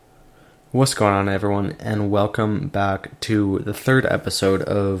What's going on, everyone, and welcome back to the third episode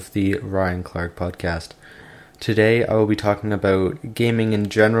of the Ryan Clark podcast. Today, I will be talking about gaming in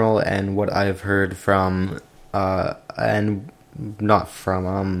general and what I've heard from, and not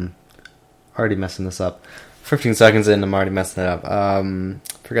from, already messing this up. 15 seconds in, I'm already messing it up.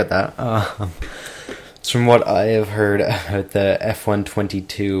 Forget that. It's from what I have heard about the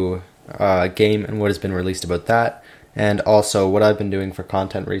F122 game and what has been released about that. And also what I've been doing for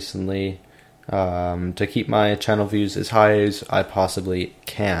content recently to keep my channel views as high as I possibly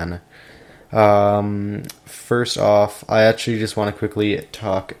can. First off, I actually just want to quickly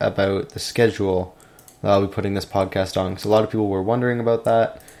talk about the schedule that I'll be putting this podcast on, because a lot of people were wondering about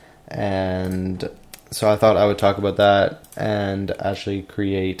that, and so I thought I would talk about that and actually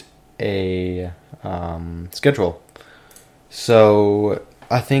create a schedule. So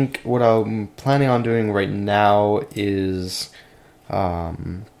I think what I'm planning on doing right now is,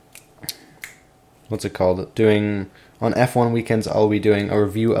 doing, on F1 weekends, I'll be doing a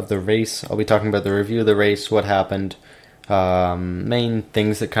review of the race. I'll be talking about the review of the race, what happened, main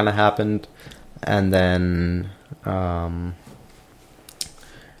things that kind of happened, and then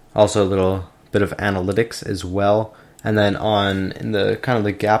also a little bit of analytics as well. And then in the kind of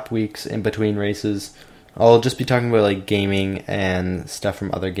the gap weeks in between races, I'll just be talking about like gaming and stuff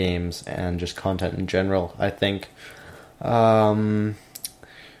from other games and just content in general, I think. But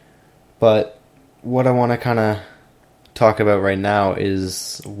what I want to kind of talk about right now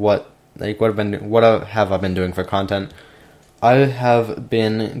is what have I been doing for content. I have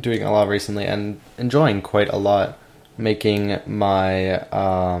been doing a lot recently and enjoying quite a lot, making my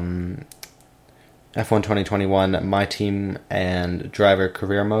F1 2021 My Team and Driver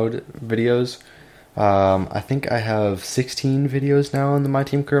Career Mode videos. I think I have 16 videos now in the My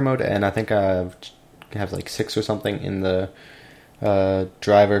Team Career Mode, and I think I have like 6 or something in the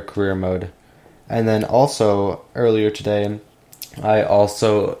Driver Career Mode. And then also, earlier today, I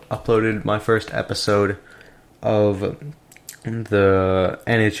also uploaded my first episode of the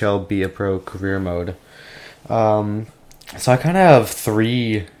NHL Be a Pro Career Mode. So I kind of have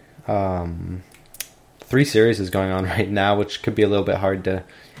three series going on right now, which could be a little bit hard to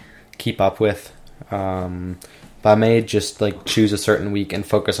keep up with. But I may just like choose a certain week and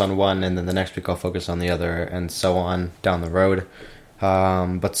focus on one, and then the next week I'll focus on the other, and so on down the road.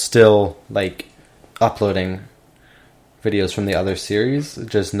 But still, like, uploading videos from the other series,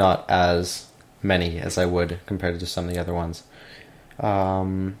 just not as many as I would compared to some of the other ones.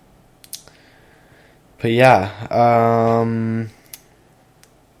 But yeah,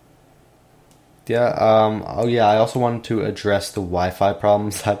 I also wanted to address the Wi-Fi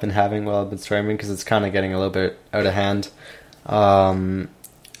problems I've been having while I've been streaming, because it's kind of getting a little bit out of hand. And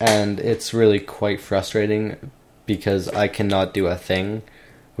it's really quite frustrating because I cannot do a thing.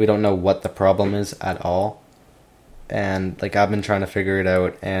 We don't know what the problem is at all. And like, I've been trying to figure it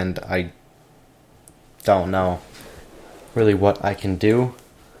out, and I don't know really what I can do.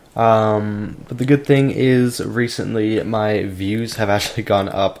 But the good thing is, recently my views have actually gone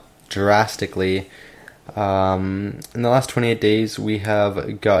up drastically. In the last 28 days, we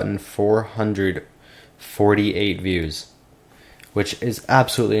have gotten 448 views, which is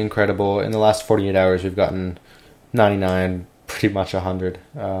absolutely incredible. In the last 48 hours, we've gotten 99, pretty much 100.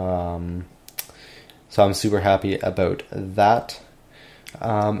 So I'm super happy about that.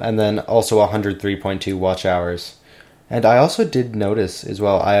 And then also 103.2 watch hours. And I also did notice as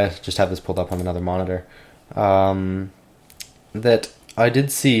well, I just have this pulled up on another monitor, that I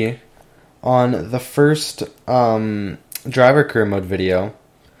did see on the first Driver Career Mode video,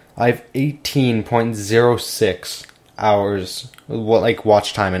 I have 18.06 hours,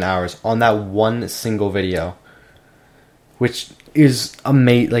 watch time in hours, on that one single video, which is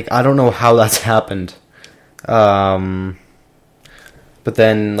amazing. Like, I don't know how that's happened. But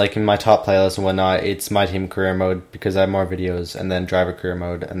then, like, in my top playlist and whatnot, it's My Team Career Mode, because I have more videos, and then Driver Career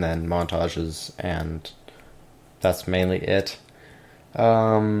Mode, and then montages, and that's mainly it. Is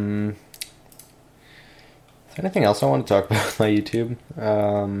there anything else I want to talk about with my YouTube?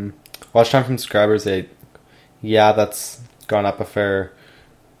 Watch time from subscribers, that's gone up a fair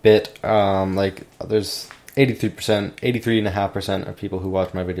bit. There's 83.5% of people who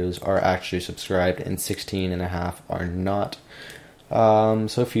watch my videos are actually subscribed, and 16.5% are not.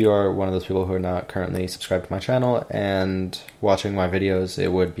 So if you are one of those people who are not currently subscribed to my channel and watching my videos, it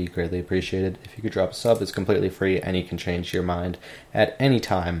would be greatly appreciated if you could drop a sub. It's completely free, and you can change your mind at any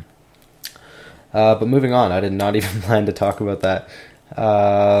time. But moving on, I did not even plan to talk about that.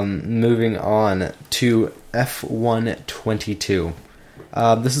 Moving on to F122.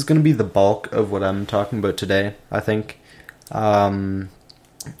 This is going to be the bulk of what I'm talking about today, I think.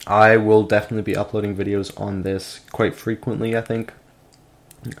 I will definitely be uploading videos on this quite frequently, I think.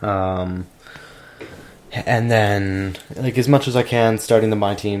 And then, like, as much as I can, starting the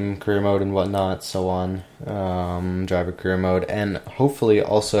My Team career mode and whatnot, so on, driver career mode, and hopefully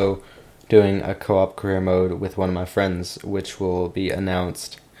also doing a co-op career mode with one of my friends, which will be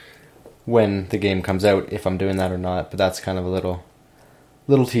announced when the game comes out, if I'm doing that or not, but that's kind of a little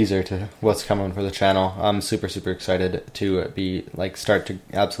teaser to what's coming for the channel. I'm super excited to be, like, start to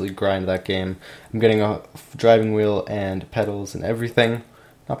absolutely grind that game. I'm getting a driving wheel and pedals and everything.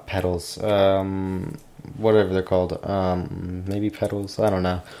 Not pedals, whatever they're called, maybe pedals, I don't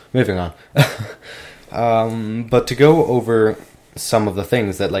know. Moving on. But to go over some of the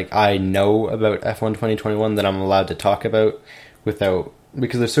things that, like, I know about F1 2021 that I'm allowed to talk about without,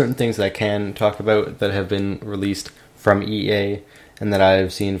 because there's certain things that I can talk about that have been released from EA and that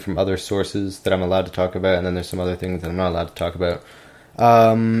I've seen from other sources that I'm allowed to talk about, and then there's some other things that I'm not allowed to talk about.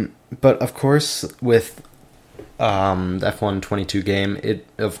 But of course, with the F1 22 game, it,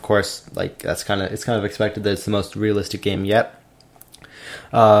 of course, like, it's kind of expected that it's the most realistic game yet.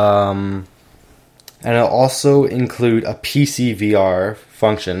 And it'll also include a PC VR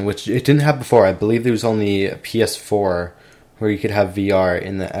function, which it didn't have before. I believe there was only a PS4 where you could have VR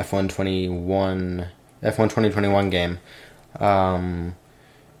in the F1 2021 game. But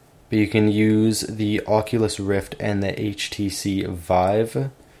you can use the Oculus Rift and the HTC Vive.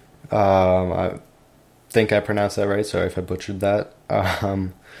 I think I pronounced that right. Sorry if I butchered that.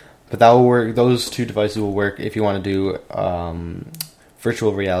 But that will work. Those two devices will work if you want to do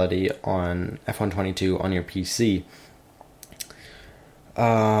virtual reality on F1 22 on your PC.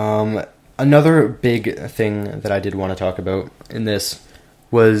 Another big thing that I did want to talk about in this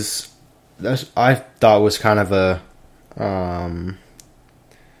was, I thought was kind of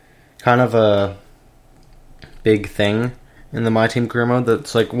a big thing in the My Team career mode.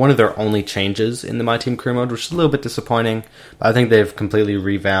 That's like one of their only changes in the My Team career mode, which is a little bit disappointing. But I think they've completely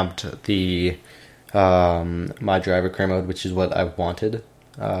revamped the My Driver career mode, which is what I wanted.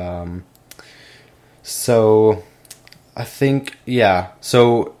 So I think, yeah.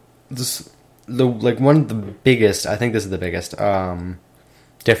 So one of the biggest, I think this is the biggest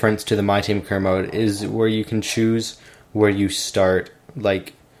difference to the My Team career mode is where you can choose where you start,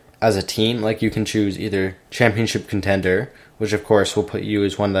 like, as a team. Like, you can choose either championship contender, which of course will put you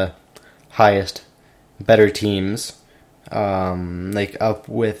as one of the highest, better teams, like up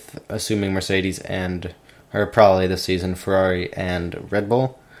with, assuming Mercedes or probably this season, Ferrari and Red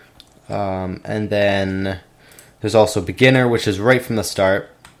Bull. And then there's also beginner, which is right from the start.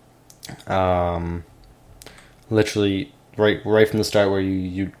 Literally right from the start, where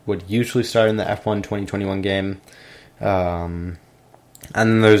you would usually start in the F1 2021 game. And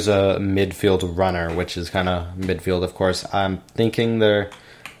then there's a midfield runner, which is kind of midfield, of course. I'm thinking they're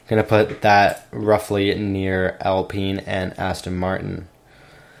going to put that roughly near Alpine and Aston Martin.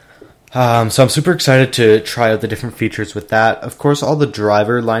 So I'm super excited to try out the different features with that. Of course, all the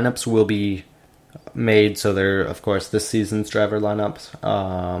driver lineups will be made, so they're, of course, this season's driver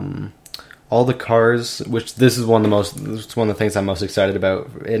lineups. All the cars, which this is one of the things I'm most excited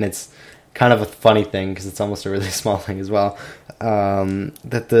about, and it's kind of a funny thing because it's almost a really small thing as well,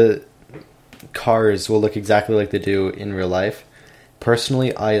 that the cars will look exactly like they do in real life.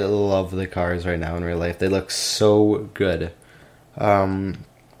 Personally, I love the cars right now in real life. They look so good.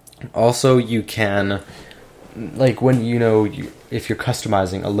 Also, you can, like, when if you're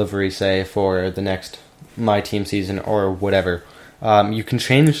customizing a livery, say, for the next My Team season or whatever, you can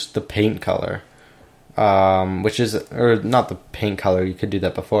change the paint color, or not the paint color, you could do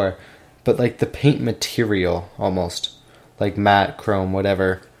that before, but like the paint material, almost, like matte, chrome,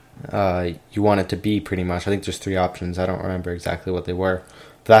 whatever you want it to be, pretty much. I think there's 3 options. I don't remember exactly what they were.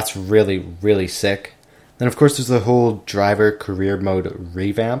 But that's really, really sick. Then, of course, there's the whole driver career mode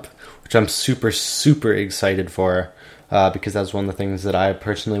revamp, which I'm super excited for, because that's one of the things that I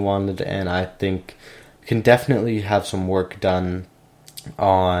personally wanted, and I think can definitely have some work done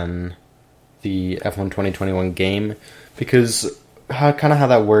on the F1 2021 game, because how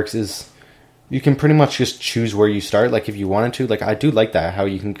that works is you can pretty much just choose where you start, like, if you wanted to. Like, I do like that, how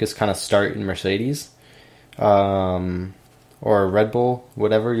you can just kind of start in Mercedes, or Red Bull,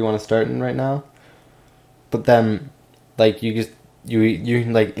 whatever you want to start in right now. But then, like, you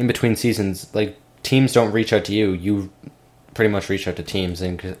like, in between seasons, like, teams don't reach out to you. You pretty much reach out to teams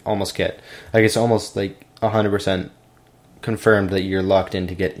and almost get, like, it's almost like 100% confirmed that you're locked in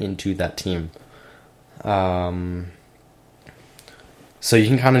to get into that team. So you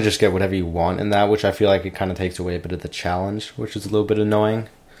can kind of just get whatever you want in that, which I feel like it kind of takes away a bit of the challenge, which is a little bit annoying.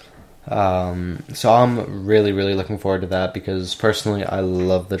 So I'm really, really looking forward to that because personally I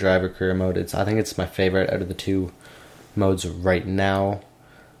love the driver career mode. I think it's my favorite out of the two modes right now.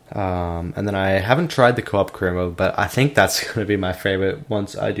 And then I haven't tried the co-op career mode, but I think that's going to be my favorite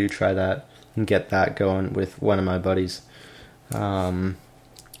once I do try that and get that going with one of my buddies. And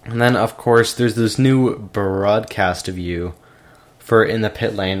then, of course, there's this new broadcast of you for in the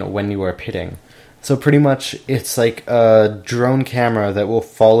pit lane when you are pitting. So pretty much it's like a drone camera that will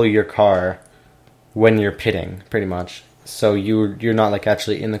follow your car when you're pitting, pretty much. So you're not like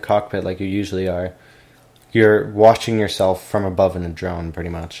actually in the cockpit like you usually are. You're watching yourself from above in a drone, pretty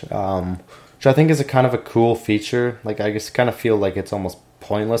much. Which I think is a kind of a cool feature. Like, I just kind of feel like it's almost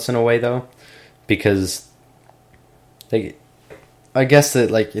pointless in a way, though. Because, like, I guess that,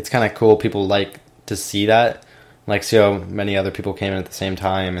 like, it's kind of cool. People like to see that. Like, see how many other people came in at the same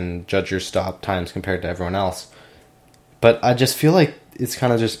time and judge your stop times compared to everyone else. But I just feel like it's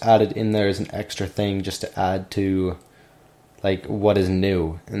kind of just added in there as an extra thing just to add to, like, what is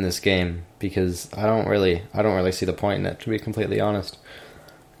new in this game, because I don't really see the point in it, to be completely honest.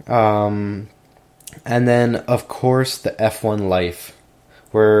 And then, of course, the F1 Life,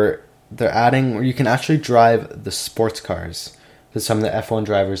 where you can actually drive the sports cars that some of the F1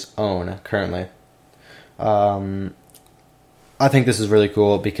 drivers own currently. I think this is really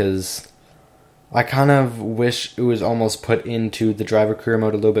cool because I kind of wish it was almost put into the driver career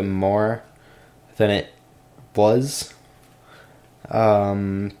mode a little bit more than it was.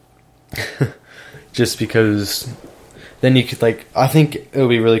 Just because then you could, like, I think it would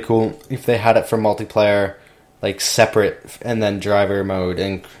be really cool if they had it for multiplayer, like, separate, and then driver mode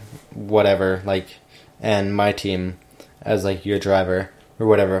and whatever, like, and my team as, like, your driver or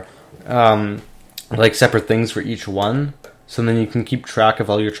whatever, like, separate things for each one, so then you can keep track of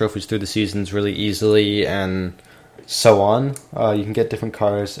all your trophies through the seasons really easily and so on. You can get different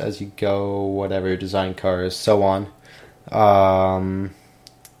cars as you go, whatever, design cars, so on.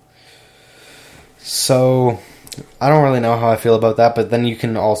 So I don't really know how I feel about that, but then you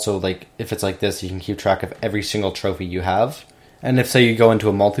can also, like, if it's like this, you can keep track of every single trophy you have. And if, say, you go into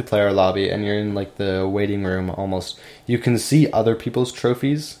a multiplayer lobby and you're in, like, the waiting room almost, you can see other people's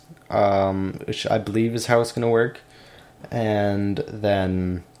trophies, which I believe is how it's going to work. And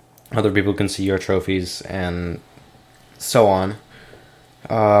then other people can see your trophies and so on.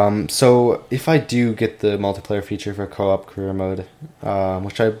 So if I do get the multiplayer feature for co-op career mode,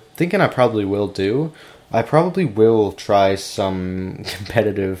 which I'm thinking I probably will do, I probably will try some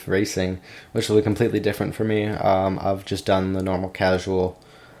competitive racing, which will be completely different for me. I've just done the normal casual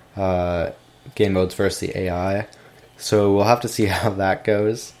game modes versus the AI, so we'll have to see how that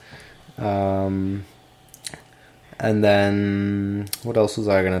goes. And then, what else was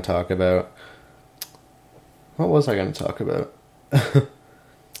I going to talk about? What was I going to talk about? We're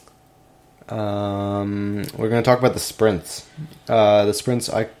going to talk about the sprints. The sprints,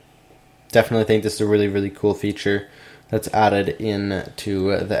 I definitely think this is a really, really cool feature that's added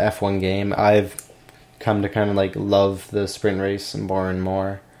into the F1 game. I've come to kind of, like, love the sprint race more and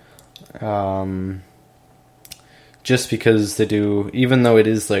more. Just because they do, even though it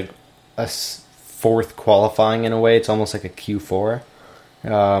is, like, a fourth qualifying in a way, it's almost like a Q4,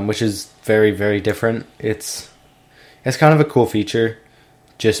 which is very, very different. It's kind of a cool feature,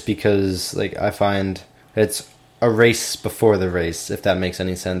 just because, like, I find it's a race before the race, if that makes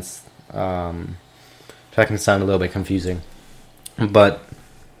any sense. That can sound a little bit confusing, but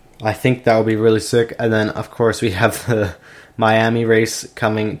I think that would be really sick. And then, of course, we have the Miami race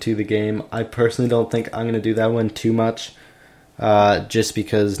coming to the game. I personally don't think I'm going to do that one too much, just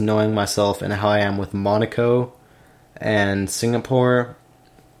because knowing myself and how I am with Monaco and Singapore,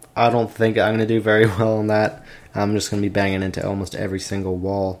 I don't think I'm going to do very well on that. I'm just going to be banging into almost every single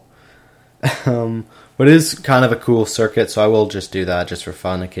wall. But it is kind of a cool circuit, so I will just do that just for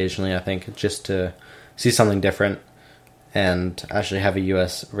fun occasionally, I think, just to see something different and actually have a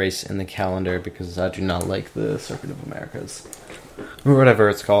US race in the calendar, because I do not like the Circuit of Americas, or whatever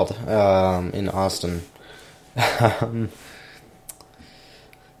it's called, in Austin.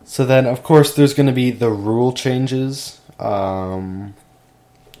 So then, of course, there's going to be the rule changes, going,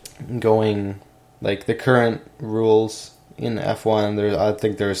 like, the current rules in F1. I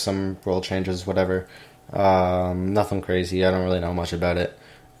think there's some rule changes, whatever. Nothing crazy. I don't really know much about it.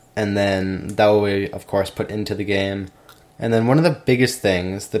 And then that will be, of course, put into the game. And then one of the biggest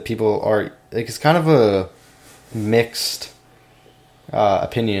things that people are, like, it's kind of a mixed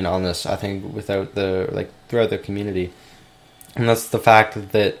opinion on this, I think, throughout the community. And that's the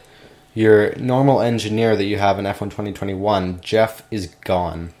fact that your normal engineer that you have in F1 2021, Jeff, is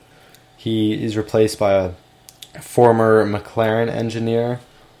gone. He is replaced by a former McLaren engineer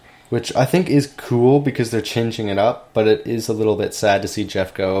which I think is cool because they're changing it up, but it is a little bit sad to see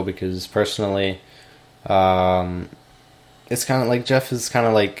Jeff go because personally, it's kind of like Jeff is kind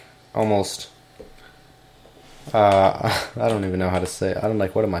of like almost. I don't even know how to say it.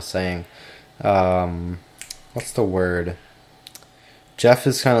 what am I saying? What's the word? Jeff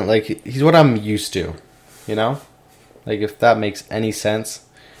is kind of like, he's what I'm used to, you know? Like, if that makes any sense.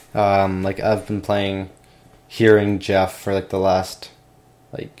 Like, I've been hearing Jeff for like the last,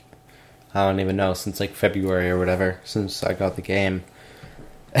 like, I don't even know, since like February or whatever, since I got the game.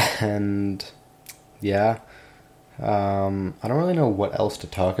 And, yeah. I don't really know what else to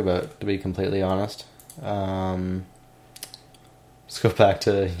talk about, to be completely honest. Let's go back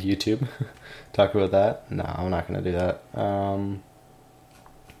to YouTube. Talk about that. No, I'm not going to do that.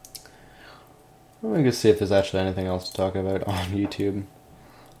 Let me just see if there's actually anything else to talk about on YouTube.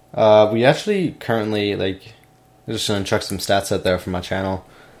 We actually currently, like, I'm just going to chuck some stats out there for my channel.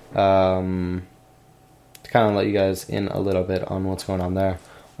 To kind of let you guys in a little bit on what's going on there.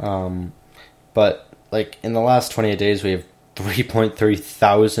 But, like, in the last 28 days, we have 3.3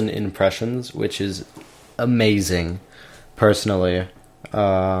 thousand impressions, which is amazing, personally.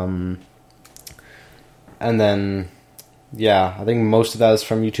 And then, yeah, I think most of that is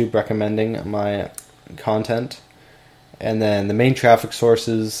from YouTube recommending my content. And then the main traffic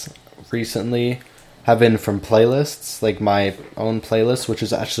sources recently have been from playlists, like my own playlist, which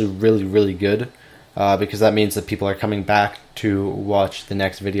is actually really, really good, because that means that people are coming back to watch the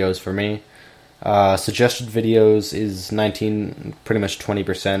next videos for me. Suggested videos is pretty much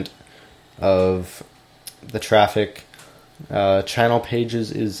 20% of the traffic. Channel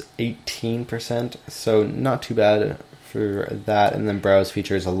pages is 18%, so not too bad for that. And then browse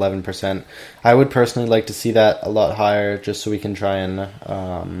features 11%. I would personally like to see that a lot higher, just so we can try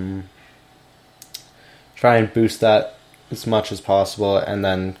and boost that as much as possible, and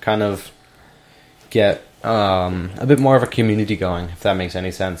then kind of get a bit more of a community going, if that makes any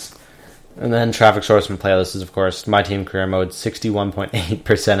sense. And then traffic source from playlists is, of course, My Team Career Mode.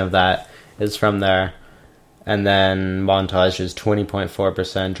 61.8% of that is from there. And then montage is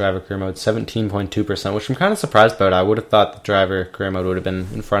 20.4%, driver career mode 17.2%, which I'm kind of surprised about. I would have thought the driver career mode would have been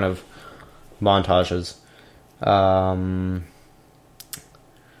in front of montages. But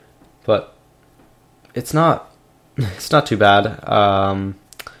it's not too bad.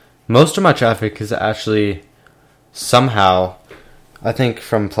 Most of my traffic is actually somehow, I think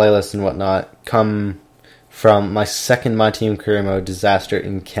from playlists and whatnot, come from my second My Team Career Mode disaster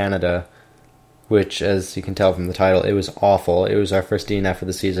in Canada, which, as you can tell from the title, it was awful. It was our first DNF of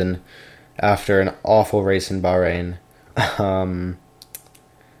the season after an awful race in Bahrain. So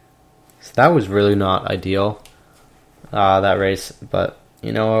that was really not ideal, that race. But,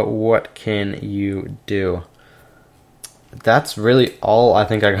 you know what can you do? That's really all I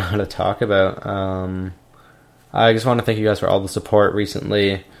think I got to talk about. I just want to thank you guys for all the support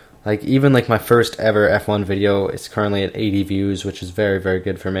recently. Like, even like my first ever F1 video is currently at 80 views, which is very, very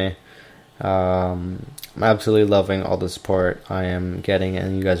good for me. I'm absolutely loving all the support I am getting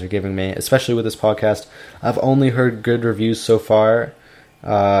and you guys are giving me, especially with this podcast. I've only heard good reviews so far,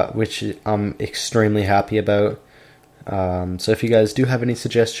 which I'm extremely happy about. So if you guys do have any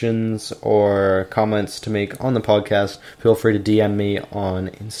suggestions or comments to make on the podcast, feel free to DM me on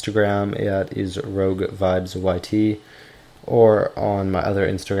Instagram. It is RogueVibesYT, or on my other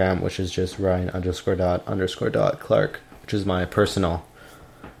Instagram, which is just Ryan_._Clark, which is my personal.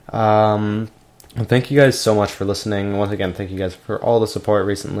 Thank you guys so much for listening. Once again, thank you guys for all the support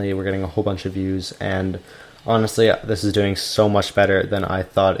recently. We're getting a whole bunch of views, and honestly, this is doing so much better than I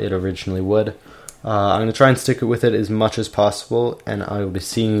thought it originally would. I'm going to try and stick with it as much as possible, and I will be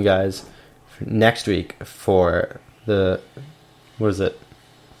seeing you guys next week for the,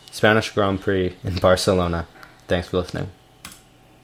 Spanish Grand Prix in Barcelona. Thanks for listening.